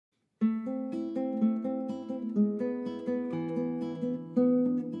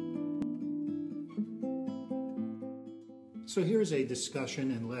So here's a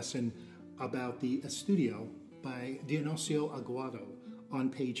discussion and lesson about the Estudio by Dionisio Aguado on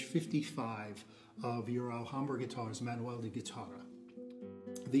page 55 of your Alhambra Guitars Manual de Guitarra.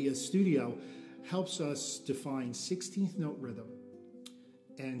 The Estudio helps us define 16th note rhythm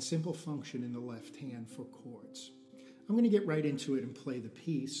and simple function in the left hand for chords. I'm going to get right into it and play the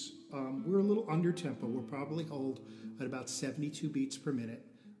piece. We're a little under tempo. We'll probably hold at about 72 beats per minute,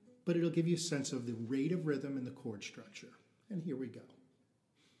 but it'll give you a sense of the rate of rhythm and the chord structure. And here we go.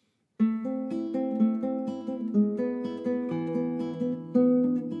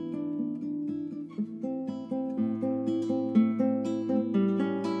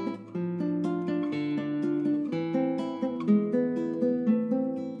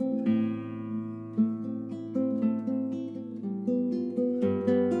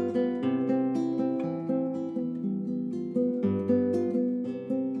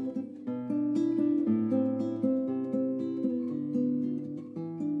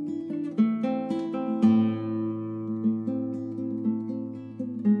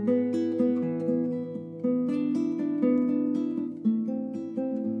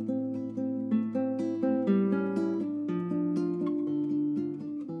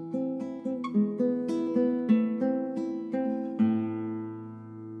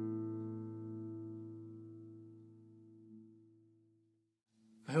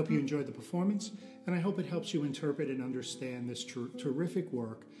 I hope you enjoyed the performance, and I hope it helps you interpret and understand this terrific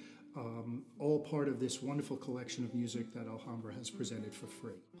work, all part of this wonderful collection of music that Alhambra has presented for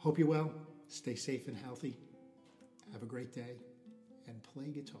free. Hope you're well, stay safe and healthy, have a great day, and play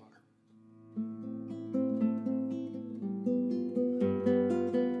guitar.